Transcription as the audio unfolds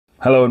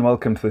Hello and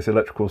welcome to this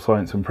Electrical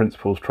Science and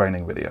Principles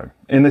training video.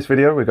 In this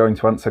video we're going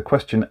to answer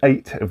question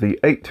 8 of the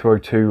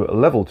 8202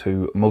 Level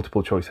 2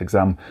 multiple choice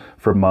exam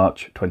from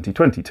March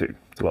 2022.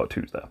 There's a lot of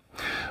twos there.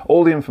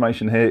 All the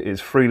information here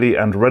is freely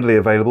and readily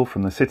available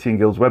from the City and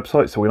Guilds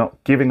website, so we're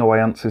not giving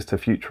away answers to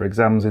future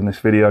exams in this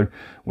video.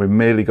 We're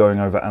merely going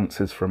over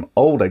answers from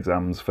old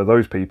exams for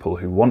those people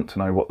who want to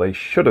know what they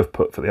should have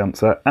put for the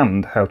answer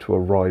and how to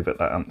arrive at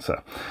that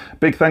answer.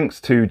 Big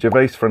thanks to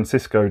Gervais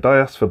Francisco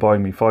Dias for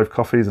buying me 5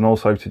 coffees, and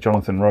also to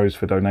Jonathan Rose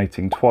for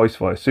donating twice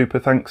via Super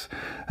Thanks,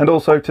 and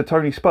also to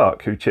Tony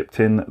Spark who chipped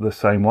in the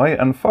same way,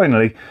 and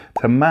finally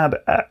to Mad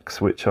Axe,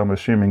 which I'm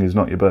assuming is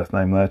not your birth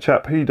name there,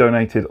 chap, who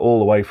donated all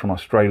the way from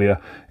Australia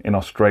in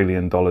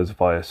Australian dollars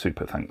via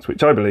Super Thanks,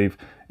 which I believe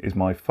is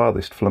my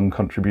farthest flung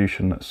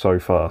contribution so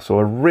far. So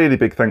a really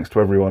big thanks to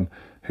everyone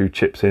who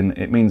chips in.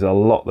 It means a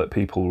lot that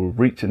people will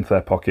reach into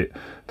their pocket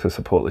to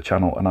support the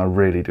channel, and I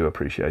really do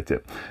appreciate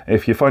it.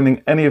 If you're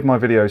finding any of my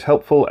videos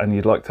helpful and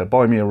you'd like to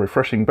buy me a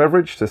refreshing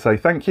beverage to say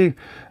thank you,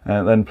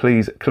 then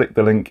please click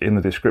the link in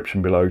the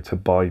description below to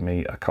buy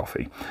me a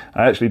coffee.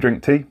 I actually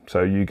drink tea,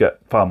 so you get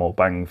far more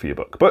bang for your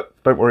buck. But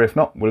don't worry if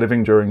not, we're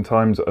living during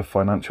times of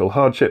financial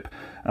hardship,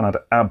 and I'd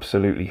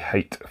absolutely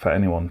hate for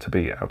anyone to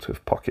be out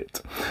of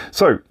pocket.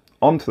 So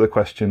on to the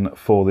question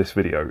for this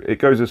video. It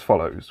goes as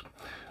follows.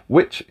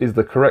 Which is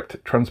the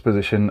correct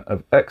transposition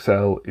of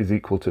XL is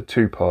equal to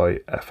 2 pi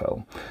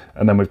FL?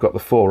 And then we've got the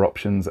 4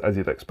 options as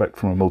you'd expect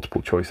from a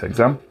multiple choice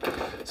exam.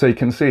 So you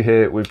can see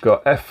here we've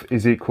got F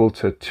is equal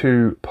to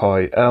 2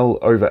 pi L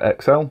over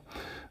XL.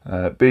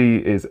 B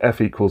is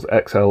F equals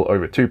XL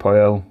over 2 pi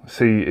L.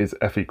 C is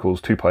F equals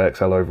 2 pi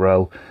XL over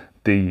L.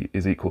 D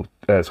is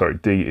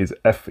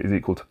F is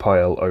equal to pi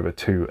L over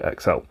 2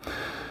 XL.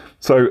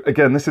 So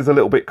again, this is a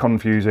little bit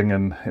confusing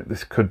and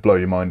this could blow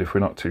your mind if we're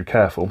not too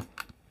careful.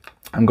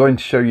 I'm going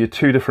to show you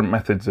 2 different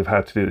methods of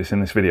how to do this in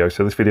this video,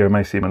 so this video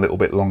may seem a little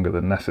bit longer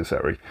than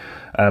necessary.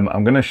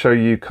 I'm going to show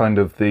you kind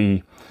of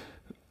the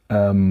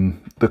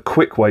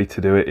quick way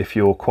to do it if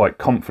you're quite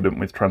confident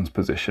with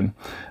transposition,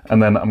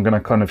 and then I'm going to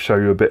kind of show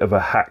you a bit of a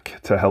hack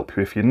to help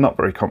you if you're not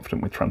very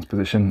confident with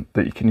transposition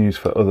that you can use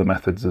for other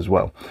methods as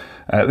well.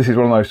 This is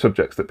one of those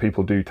subjects that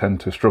people do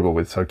tend to struggle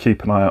with, so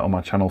keep an eye out on my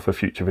channel for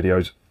future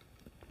videos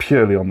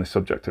purely on this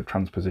subject of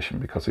transposition,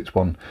 because it's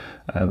one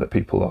that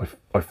people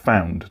I've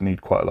found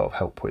need quite a lot of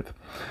help with.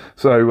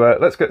 So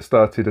let's get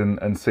started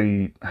and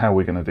see how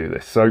we're going to do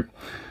this. So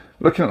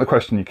looking at the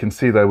question, you can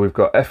see there we've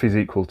got F is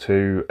equal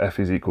to F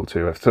is equal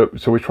to F.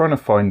 So we're trying to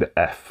find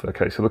F.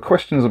 Okay, so the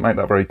question doesn't make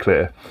that very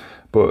clear,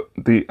 but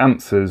the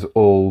answers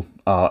all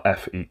are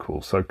F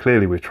equals. So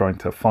clearly we're trying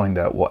to find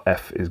out what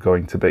F is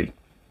going to be.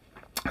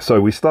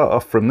 So we start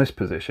off from this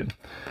position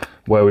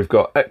where we've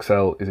got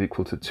XL is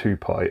equal to 2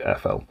 pi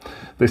FL.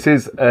 This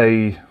is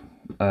a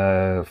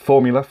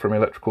formula from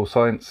electrical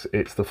science.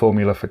 It's the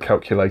formula for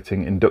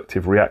calculating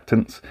inductive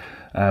reactance.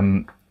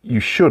 You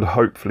should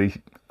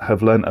hopefully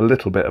have learned a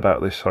little bit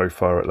about this so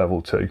far at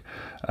level 2.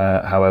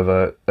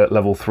 However, at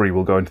level 3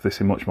 we'll go into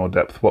this in much more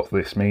depth, what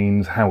this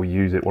means, how we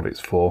use it, what it's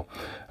for.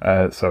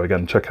 So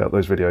again, check out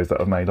those videos that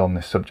I've made on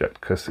this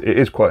subject, because it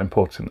is quite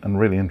important and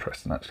really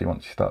interesting actually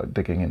once you start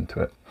digging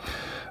into it.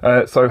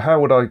 So how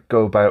would I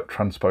go about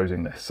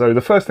transposing this? So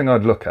the first thing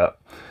I'd look at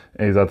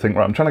is I'd think,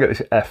 right, I'm trying to get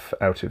this F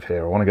out of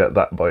here. I want to get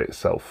that by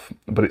itself,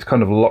 but it's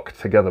kind of locked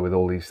together with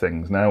all these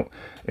things. Now,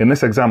 in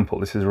this example,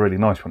 this is a really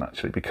nice one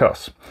actually,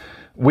 because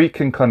we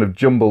can kind of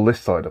jumble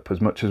this side up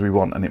as much as we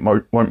want and it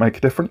won't make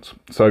a difference.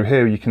 So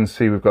here you can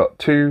see we've got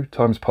 2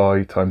 times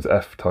pi times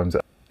F times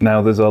F.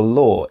 Now there's a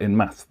law in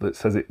maths that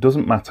says it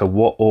doesn't matter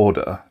what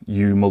order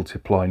you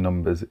multiply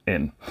numbers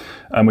in,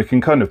 and we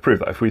can kind of prove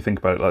that if we think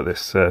about it like this.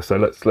 So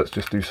let's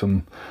just do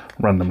some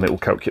random little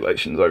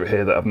calculations over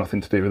here that have nothing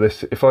to do with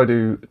this. If I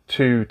do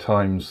 2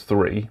 times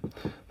 3,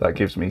 that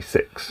gives me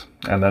 6,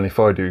 and then if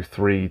I do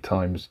 3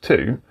 times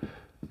 2,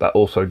 that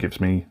also gives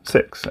me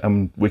 6,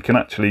 and we can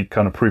actually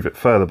kind of prove it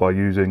further by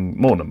using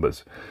more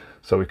numbers.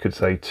 So we could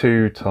say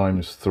 2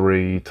 times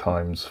 3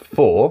 times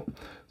 4,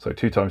 so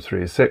 2 times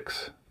 3 is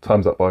 6,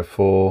 times that by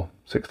 4,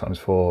 6 times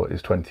 4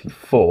 is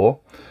 24,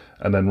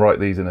 and then write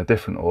these in a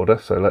different order.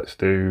 So let's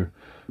do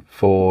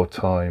 4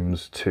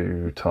 times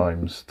 2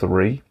 times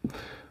 3.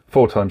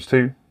 4 times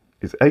 2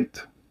 is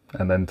 8,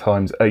 and then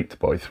times 8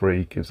 by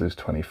 3 gives us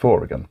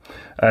 24 again.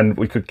 And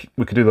we could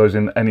do those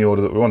in any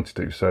order that we wanted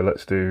to. So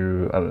let's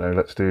do, I don't know,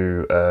 let's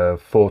do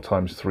 4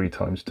 times 3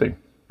 times 2.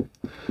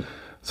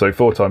 So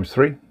 4 times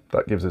 3,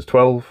 that gives us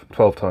 12.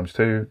 12 times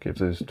 2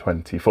 gives us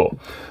 24.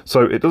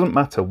 So it doesn't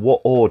matter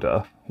what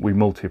order we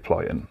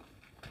multiply in.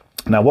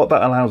 Now what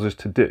that allows us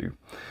to do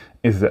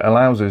is it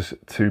allows us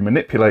to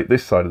manipulate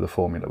this side of the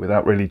formula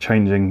without really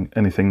changing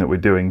anything that we're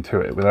doing to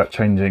it, without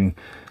changing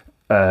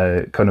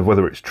kind of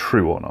whether it's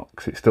true or not,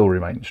 because it still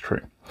remains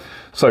true.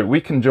 So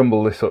we can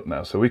jumble this up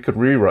now. So we could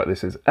rewrite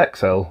this as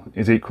XL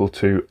is equal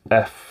to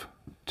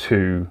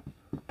F2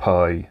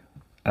 pi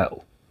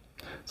L.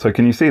 So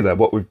can you see there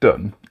what we've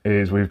done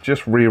is we've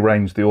just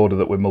rearranged the order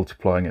that we're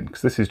multiplying in,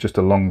 because this is just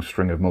a long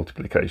string of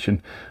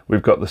multiplication.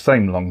 We've got the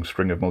same long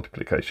string of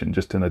multiplication,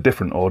 just in a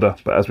different order,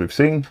 but as we've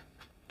seen,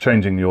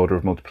 changing the order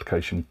of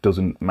multiplication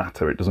doesn't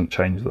matter. It doesn't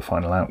change the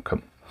final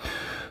outcome.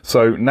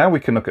 So now we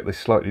can look at this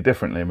slightly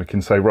differently, and we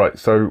can say, right,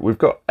 so we've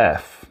got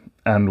f,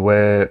 and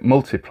we're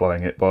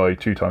multiplying it by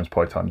 2 times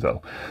pi times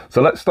L.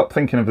 So let's stop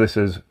thinking of this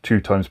as 2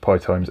 times pi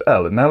times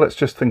L, and now let's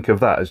just think of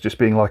that as just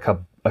being like a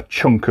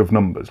chunk of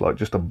numbers, like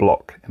just a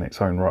block in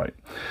its own right.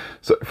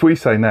 So if we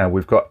say now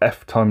we've got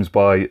f times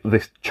by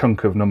this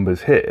chunk of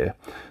numbers here,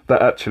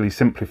 that actually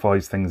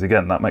simplifies things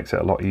again. That makes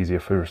it a lot easier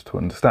for us to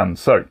understand.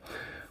 So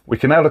we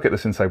can now look at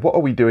this and say, what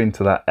are we doing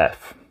to that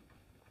f?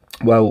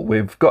 Well,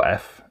 we've got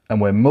f,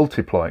 and we're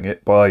multiplying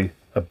it by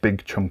a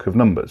big chunk of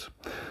numbers.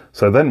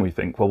 So then we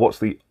think, well, what's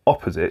the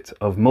opposite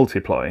of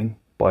multiplying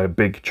by a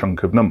big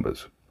chunk of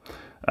numbers?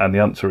 And the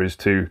answer is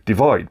to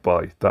divide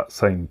by that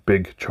same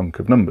big chunk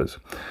of numbers.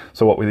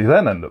 So what we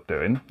then end up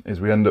doing is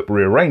we end up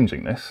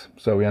rearranging this.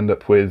 So we end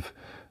up with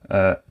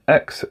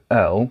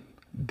XL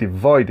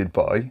divided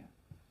by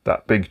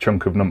that big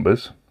chunk of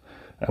numbers.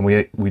 And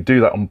we do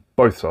that on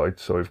both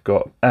sides. So we've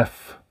got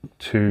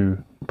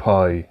f2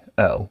 pi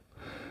L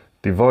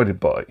divided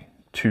by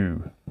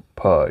 2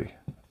 pi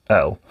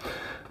L.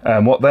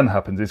 And what then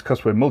happens is,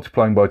 because we're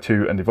multiplying by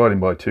 2 and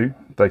dividing by 2,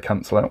 they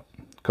cancel out.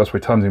 Because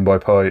we're timesing by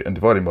pi and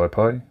dividing by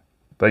pi,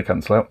 they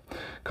cancel out.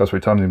 Because we're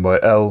timesing by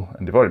L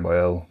and dividing by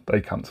L, they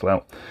cancel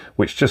out.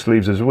 Which just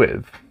leaves us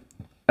with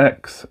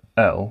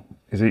XL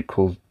is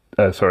equal,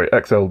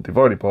 XL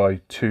divided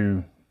by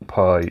 2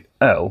 pi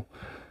L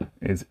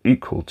is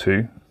equal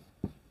to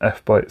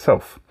f by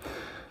itself.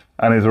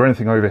 And is there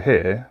anything over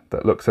here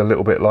that looks a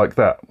little bit like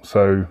that?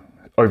 So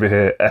over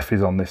here, f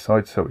is on this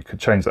side, so we could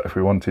change that if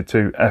we wanted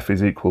to. F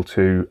is equal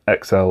to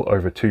XL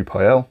over 2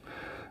 pi L.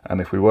 And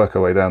if we work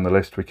our way down the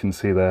list, we can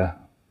see there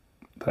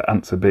the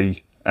answer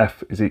B,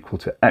 f is equal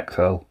to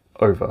XL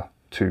over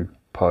 2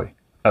 pi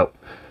L.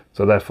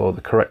 So therefore,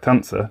 the correct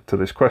answer to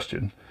this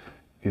question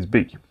is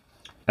B.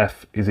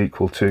 F is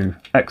equal to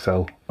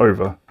XL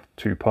over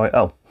 2 pi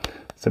L.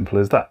 Simple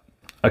as that.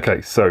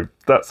 Okay, so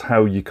that's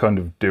how you kind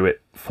of do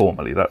it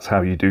formally. That's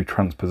how you do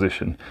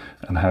transposition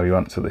and how you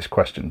answer this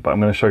question. But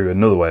I'm going to show you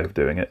another way of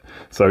doing it.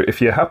 So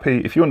if you're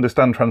happy, if you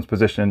understand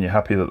transposition and you're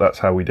happy that that's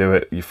how we do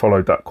it, you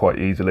followed that quite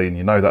easily and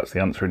you know that's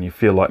the answer, and you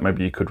feel like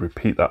maybe you could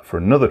repeat that for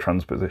another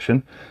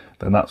transposition,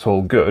 then that's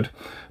all good.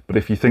 But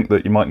if you think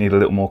that you might need a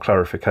little more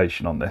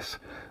clarification on this,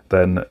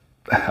 then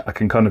I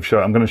can kind of show,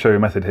 I'm going to show you a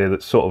method here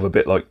that's sort of a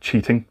bit like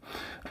cheating,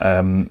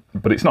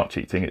 but it's not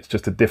cheating, it's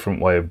just a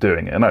different way of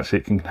doing it, and actually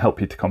it can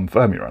help you to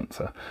confirm your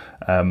answer.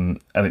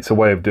 And it's a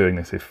way of doing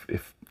this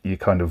if you're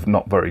kind of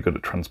not very good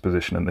at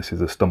transposition and this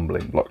is a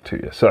stumbling block to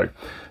you. So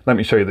let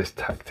me show you this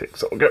tactic.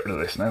 So I'll get rid of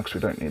this now because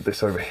we don't need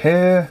this over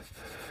here,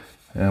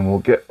 and we'll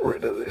get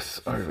rid of this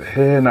over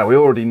here. Now we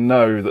already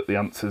know that the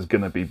answer is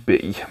going to be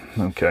B,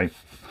 okay.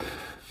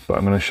 But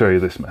I'm going to show you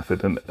this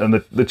method, and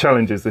the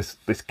challenge is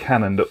this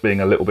can end up being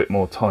a little bit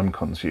more time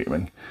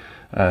consuming,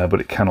 but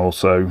it can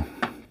also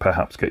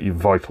perhaps get you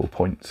vital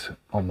points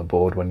on the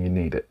board when you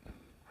need it.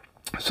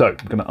 So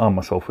I'm going to arm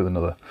myself with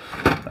another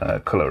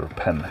colour of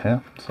pen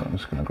here, so I'm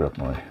just going to grab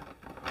my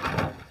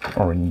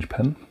orange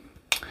pen.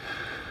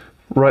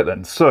 Right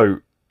then, so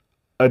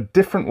a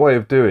different way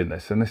of doing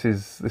this, and this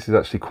is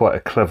actually quite a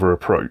clever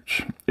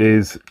approach,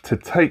 is to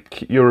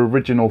take your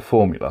original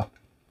formula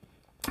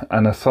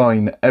and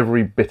assign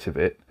every bit of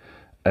it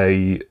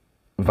a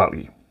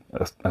value,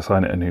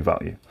 assign it a new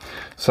value.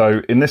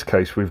 So in this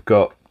case, we've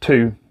got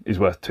 2 is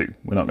worth 2.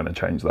 We're not going to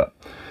change that.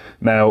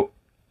 Now,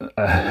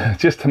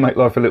 just to make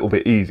life a little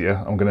bit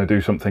easier, I'm going to do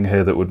something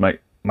here that would make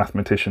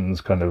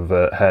mathematicians kind of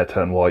hair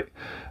turn white.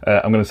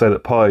 I'm going to say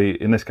that pi,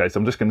 in this case,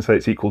 I'm just going to say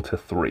it's equal to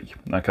 3,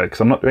 okay,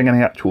 because I'm not doing any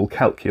actual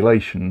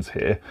calculations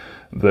here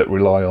that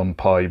rely on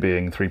pi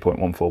being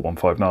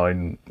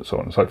 3.14159, so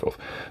on and so forth.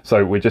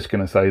 So we're just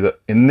going to say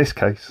that in this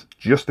case,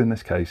 just in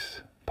this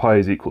case, pi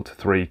is equal to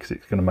 3, because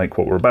it's going to make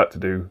what we're about to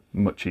do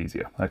much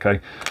easier, okay?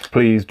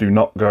 Please do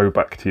not go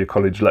back to your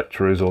college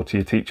lecturers or to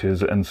your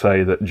teachers and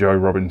say that Joe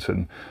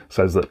Robinson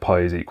says that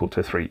pi is equal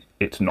to 3.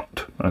 It's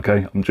not,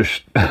 okay? I'm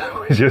just,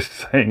 we're just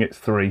saying it's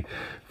 3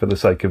 for the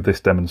sake of this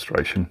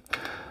demonstration.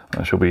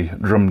 I shall be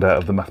drummed out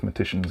of the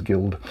Mathematicians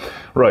Guild.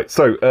 Right,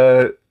 so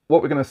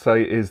what we're going to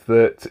say is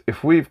that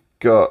if we've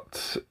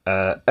got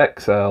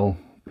XL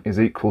is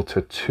equal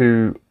to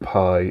 2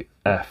 pi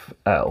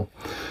FL,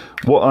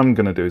 what I'm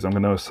going to do is I'm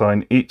going to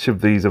assign each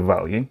of these a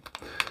value.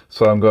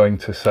 So I'm going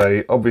to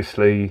say,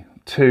 obviously,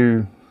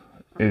 2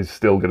 is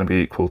still going to be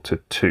equal to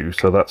 2,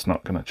 so that's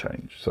not going to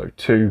change. So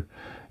 2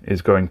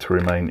 is going to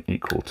remain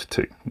equal to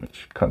 2,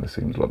 which kind of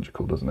seems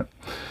logical, doesn't it?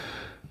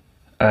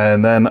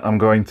 And then I'm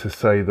going to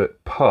say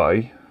that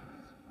pi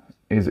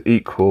is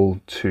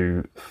equal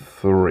to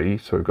 3,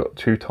 so we've got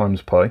 2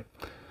 times pi.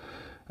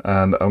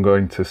 And I'm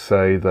going to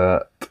say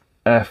that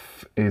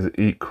f is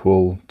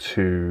equal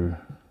to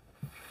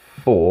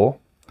 4,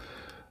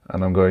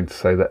 and I'm going to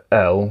say that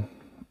L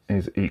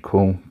is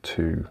equal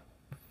to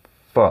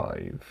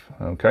 5.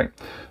 Okay,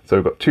 so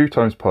we've got 2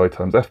 times pi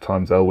times f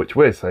times L, which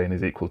we're saying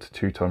is equal to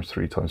 2 times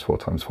 3 times 4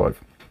 times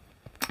 5.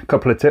 A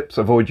couple of tips: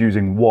 avoid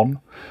using 1,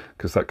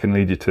 because that can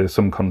lead you to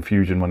some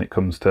confusion when it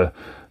comes to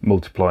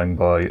multiplying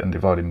by and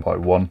dividing by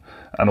 1.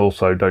 And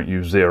also don't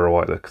use 0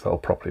 either, because that'll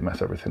properly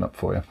mess everything up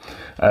for you.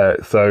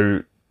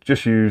 So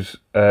just use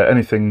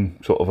anything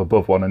sort of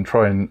above 1, and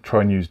try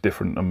and use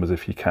different numbers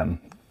if you can,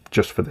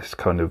 just for this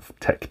kind of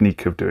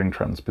technique of doing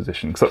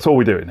transposition, because that's all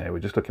we're doing here. We're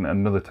just looking at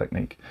another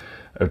technique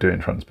of doing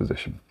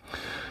transposition.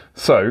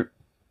 So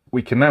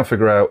we can now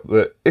figure out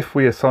that if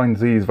we assigned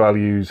these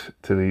values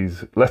to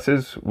these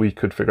letters, we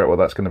could figure out what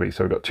that's going to be.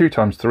 So we've got 2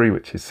 times 3,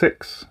 which is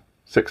 6.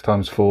 6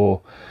 times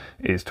 4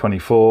 is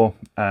 24.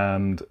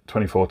 And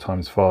 24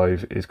 times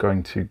 5 is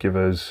going to give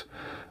us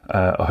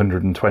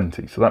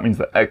 120. So that means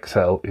that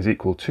XL is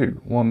equal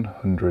to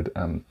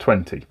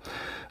 120.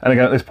 And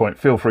again, at this point,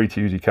 feel free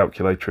to use your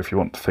calculator if you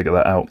want to figure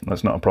that out.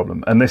 That's not a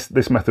problem. And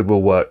this method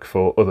will work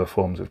for other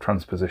forms of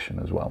transposition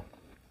as well.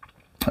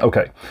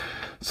 Okay,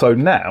 so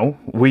now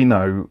we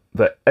know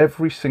that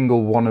every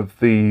single one of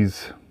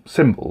these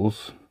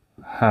symbols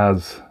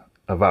has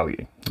a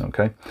value,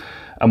 okay?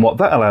 And what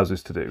that allows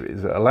us to do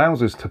is it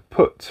allows us to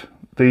put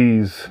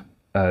these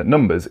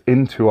numbers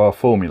into our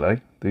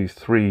formulae, these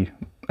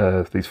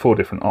 4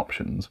 different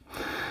options,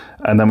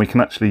 and then we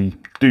can actually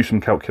do some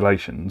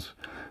calculations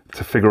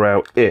to figure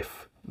out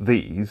if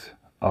these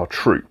are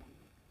true,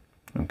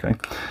 okay?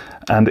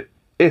 And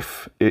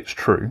if it's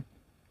true,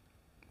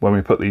 when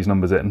we put these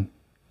numbers in,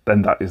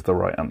 then that is the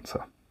right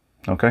answer.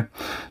 Okay,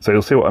 so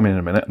you'll see what I mean in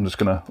a minute. I'm just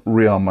going to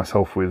rearm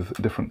myself with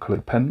different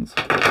coloured pens,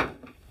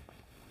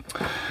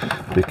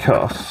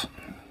 because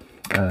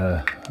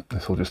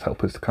this will just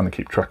help us to kind of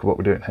keep track of what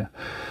we're doing here.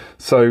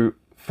 So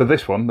for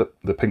this one,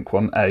 the pink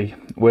one, A,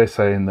 we're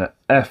saying that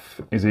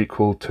F is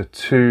equal to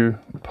 2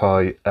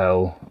 pi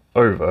L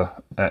over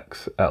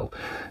XL.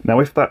 Now,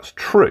 if that's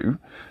true,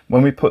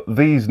 when we put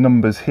these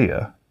numbers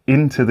here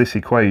into this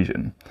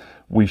equation,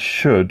 we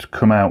should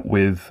come out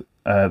with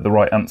the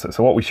right answer.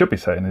 So what we should be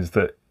saying is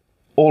that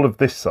all of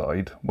this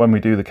side, when we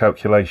do the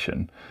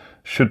calculation,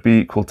 should be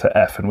equal to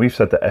F, and we've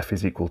said that F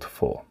is equal to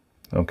 4.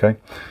 Okay,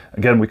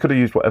 again, we could have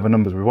used whatever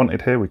numbers we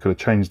wanted here. We could have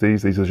changed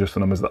these. These are just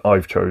the numbers that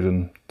I've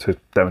chosen to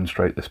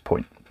demonstrate this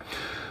point.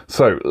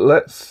 So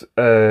let's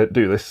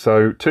do this.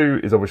 So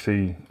 2 is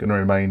obviously going to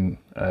remain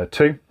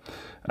 2,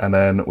 and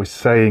then we're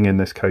saying in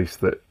this case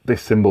that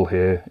this symbol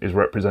here is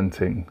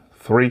representing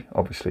 3.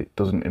 Obviously it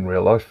doesn't in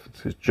real life.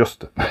 This is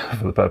just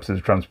for the purposes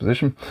of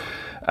transposition.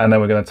 And then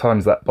we're going to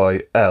times that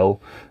by L,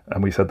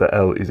 and we said that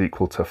L is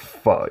equal to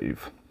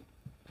 5.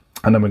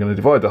 And then we're going to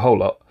divide the whole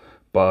lot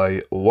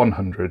by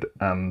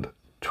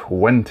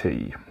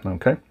 120.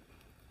 Okay,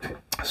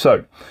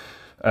 so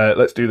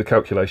let's do the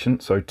calculation.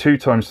 So 2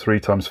 times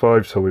 3 times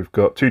 5, so we've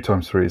got 2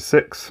 times 3 is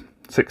 6.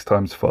 6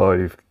 times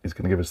 5 is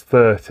going to give us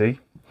 30.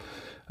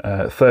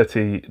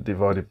 30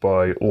 divided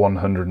by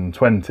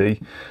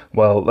 120,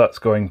 well, that's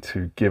going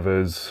to give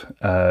us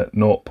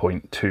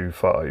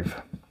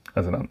 0.25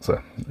 as an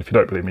answer. If you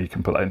don't believe me, you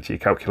can put that into your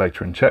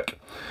calculator and check.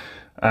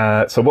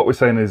 So what we're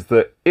saying is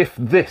that if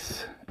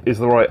this is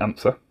the right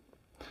answer,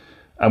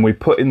 and we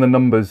put in the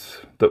numbers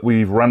that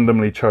we've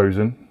randomly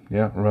chosen,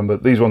 yeah, remember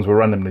these ones were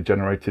randomly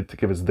generated to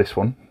give us this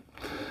one.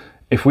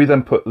 If we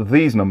then put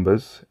these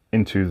numbers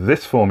into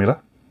this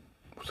formula,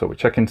 so we're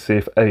checking to see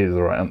if A is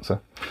the right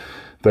answer,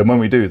 then when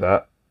we do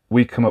that,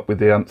 we come up with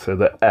the answer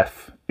that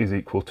F is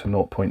equal to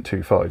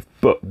 0.25.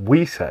 But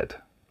we said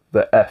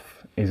that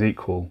F is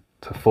equal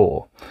to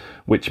 4,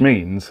 which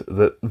means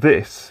that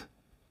this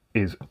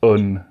is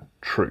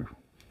untrue.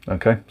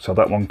 Okay, so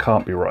that one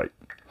can't be right.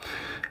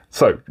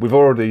 So we've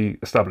already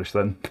established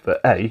then that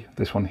A,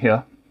 this one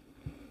here,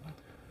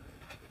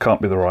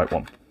 can't be the right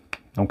one.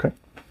 Okay.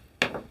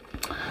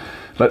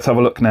 Let's have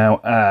a look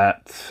now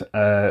at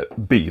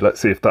B.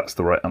 Let's see if that's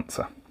the right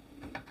answer.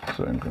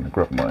 So I'm going to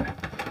grab my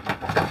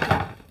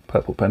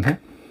purple pen here.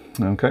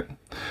 Okay.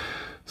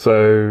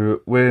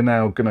 So we're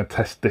now going to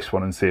test this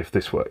one and see if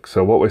this works.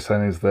 So what we're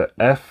saying is that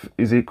F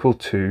is equal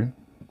to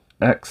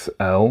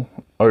XL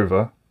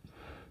over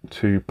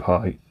 2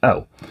 pi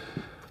L.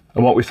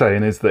 And what we're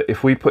saying is that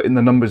if we put in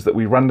the numbers that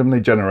we randomly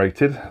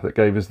generated that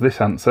gave us this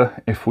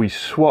answer, if we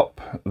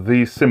swap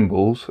these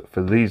symbols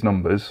for these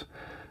numbers,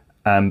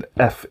 and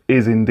F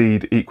is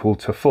indeed equal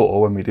to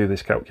 4 when we do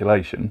this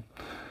calculation,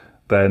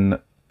 then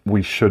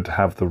we should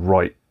have the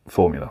right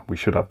formula. We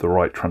should have the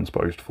right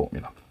transposed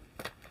formula.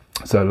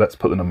 So let's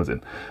put the numbers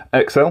in.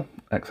 XL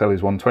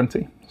is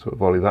 120, so we'll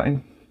volley that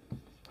in.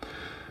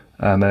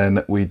 And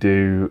then we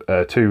do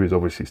 2 is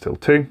obviously still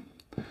 2.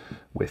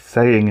 We're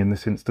saying in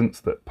this instance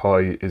that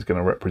pi is going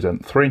to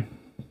represent 3.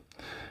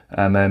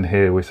 And then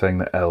here we're saying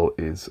that L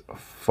is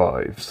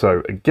 5.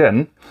 So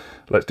again,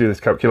 let's do this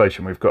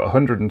calculation. We've got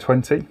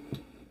 120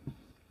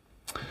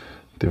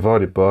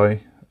 divided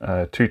by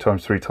 2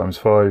 times 3 times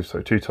 5. So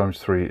 2 times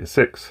 3 is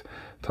 6,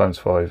 times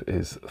 5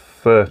 is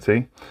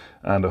 30.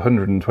 And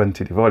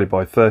 120 divided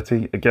by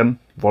 30, again,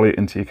 volley it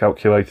into your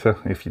calculator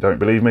if you don't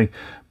believe me,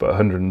 but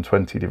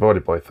 120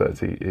 divided by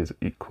 30 is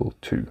equal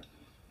to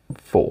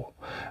 4.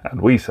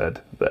 And we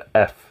said that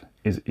F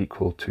is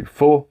equal to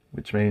 4,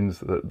 which means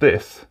that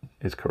this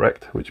is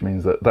correct, which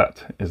means that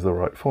that is the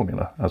right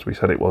formula, as we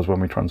said it was when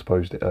we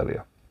transposed it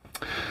earlier.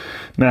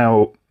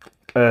 Now,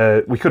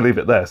 we could leave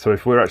it there. So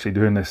if we're actually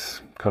doing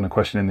this kind of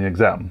question in the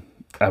exam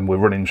and we're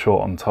running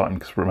short on time,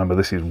 because remember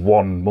this is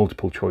one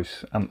multiple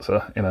choice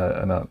answer in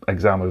an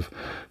exam of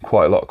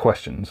quite a lot of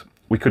questions,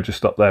 we could just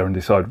stop there and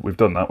decide we've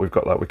done that, we've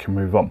got that, we can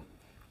move on.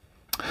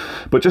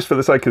 But just for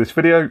the sake of this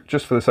video,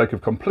 just for the sake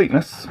of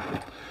completeness,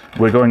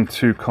 we're going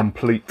to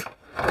complete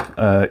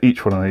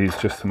each one of these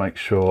just to make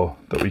sure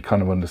that we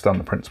kind of understand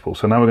the principle.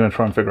 So now we're going to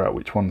try and figure out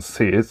which one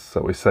C is.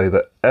 So we say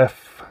that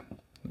F,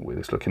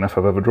 weirdest looking F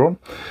I've ever drawn,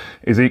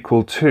 is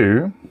equal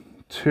to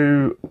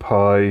 2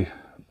 pi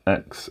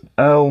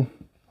xl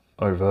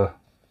over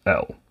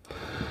L.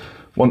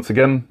 Once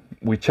again,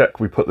 we check,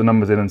 we put the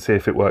numbers in and see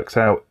if it works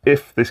out.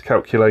 If this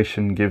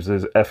calculation gives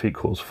us F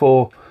equals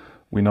 4,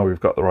 we know we've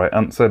got the right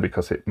answer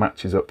because it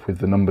matches up with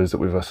the numbers that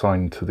we've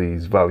assigned to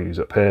these values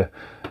up here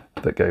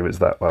that gave us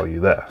that value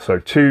there. So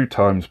 2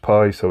 times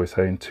pi, so we're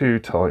saying 2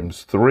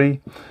 times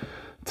 3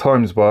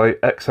 times by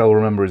xl,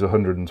 remember, is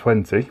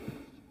 120.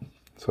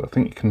 So I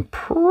think you can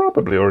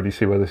probably already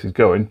see where this is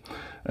going.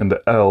 And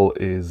L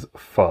is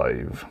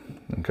 5.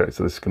 Okay,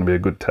 so this is going to be a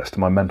good test of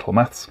my mental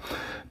maths.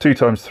 2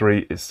 times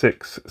 3 is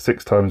 6.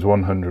 6 times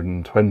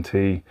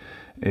 120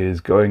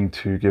 is going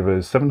to give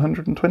us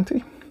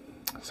 720.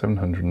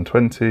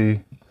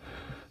 720,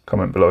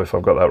 comment below if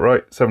I've got that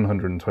right.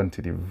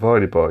 720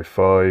 divided by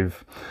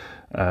 5,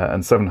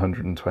 and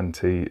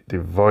 720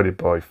 divided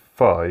by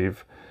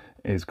 5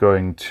 is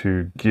going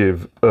to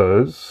give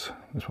us,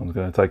 this one's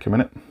going to take a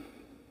minute,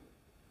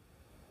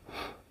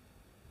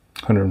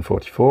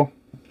 144.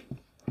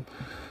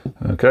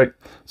 Okay,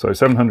 so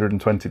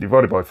 720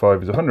 divided by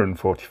 5 is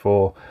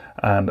 144,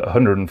 and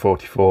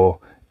 144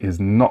 is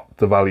not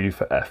the value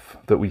for F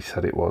that we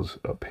said it was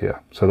up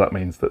here. So that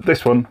means that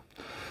this one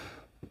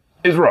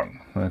is wrong.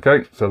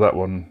 Okay, so that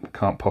one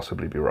can't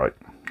possibly be right.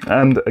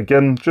 And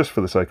again, just for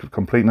the sake of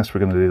completeness, we're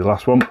going to do the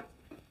last one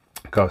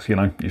because, you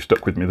know, you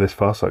stuck with me this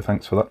far, so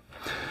thanks for that.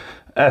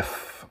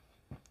 F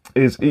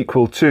is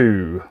equal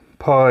to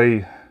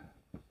pi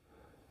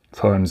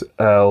times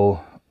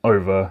L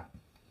over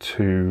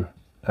 2xl.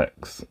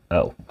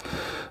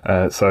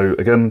 So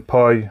again,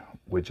 pi,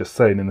 we're just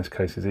saying in this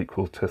case is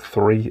equal to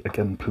 3.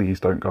 Again, please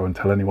don't go and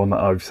tell anyone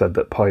that I've said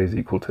that pi is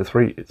equal to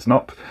 3. It's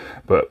not,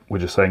 but we're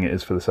just saying it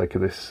is for the sake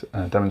of this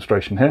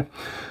demonstration here.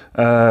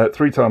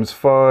 3 times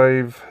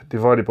 5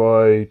 divided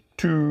by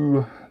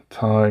 2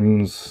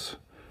 times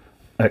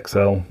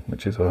xl,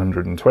 which is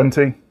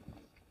 120.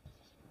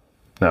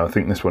 Now I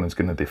think this one is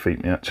going to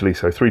defeat me actually.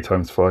 So 3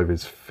 times 5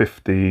 is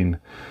 15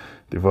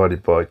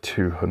 divided by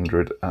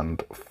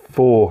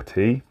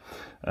 240.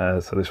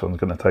 So this one's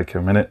going to take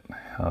a minute.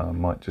 I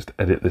might just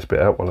edit this bit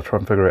out while I try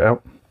and figure it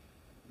out.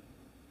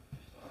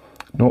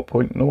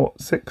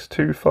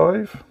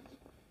 0.0625,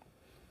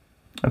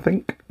 I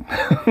think.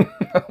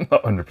 I'm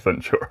not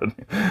 100% sure. I'm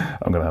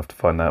going to have to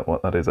find out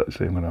what that is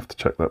actually. I'm going to have to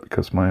check that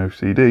because my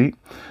OCD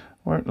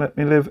won't let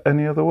me live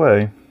any other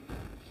way.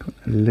 I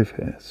live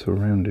here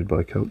surrounded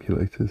by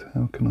calculators.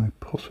 How can I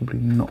possibly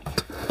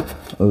not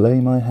lay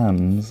my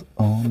hands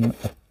on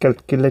a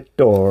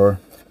calculator?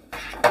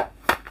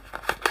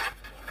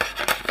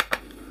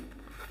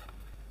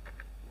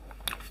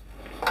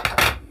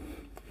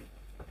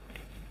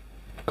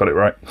 Got it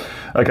right.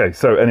 Okay,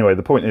 so anyway,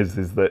 the point is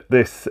that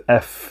this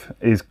F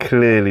is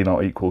clearly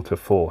not equal to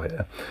 4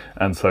 here.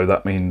 And so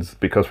that means,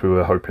 because we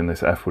were hoping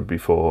this F would be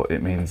 4,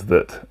 it means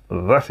that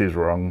that is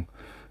wrong,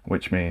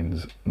 which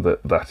means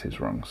that that is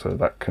wrong. So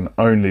that can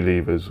only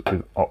leave us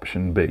with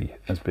option B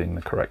as being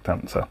the correct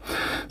answer.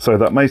 So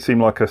that may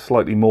seem like a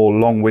slightly more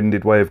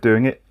long-winded way of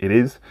doing it. It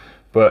is.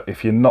 But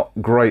if you're not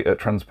great at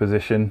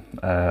transposition,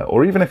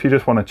 or even if you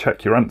just want to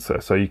check your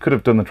answer, so you could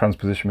have done the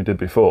transposition we did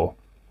before,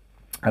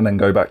 and then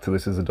go back to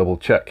this as a double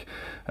check.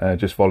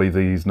 Just volley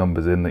these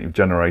numbers in that you've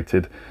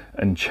generated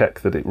and check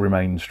that it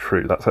remains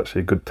true. That's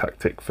actually a good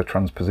tactic for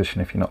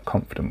transposition if you're not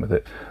confident with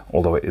it,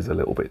 although it is a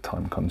little bit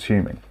time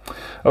consuming.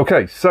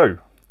 Okay, so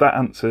that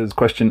answers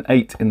question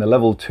 8 in the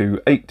level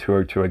 2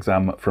 8202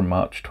 exam from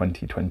March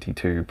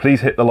 2022.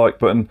 Please hit the like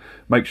button,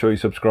 make sure you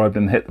subscribed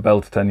and hit the bell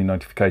to turn your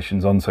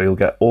notifications on so you'll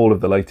get all of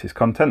the latest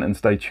content, and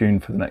stay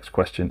tuned for the next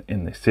question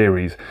in this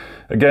series.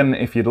 Again,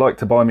 if you'd like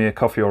to buy me a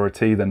coffee or a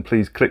tea, then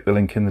please click the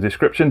link in the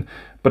description.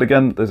 But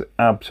again, there's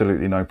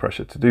absolutely no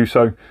pressure to do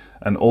so.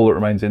 And all that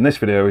remains in this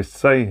video is to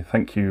say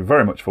thank you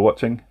very much for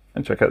watching,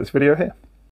 and check out this video here.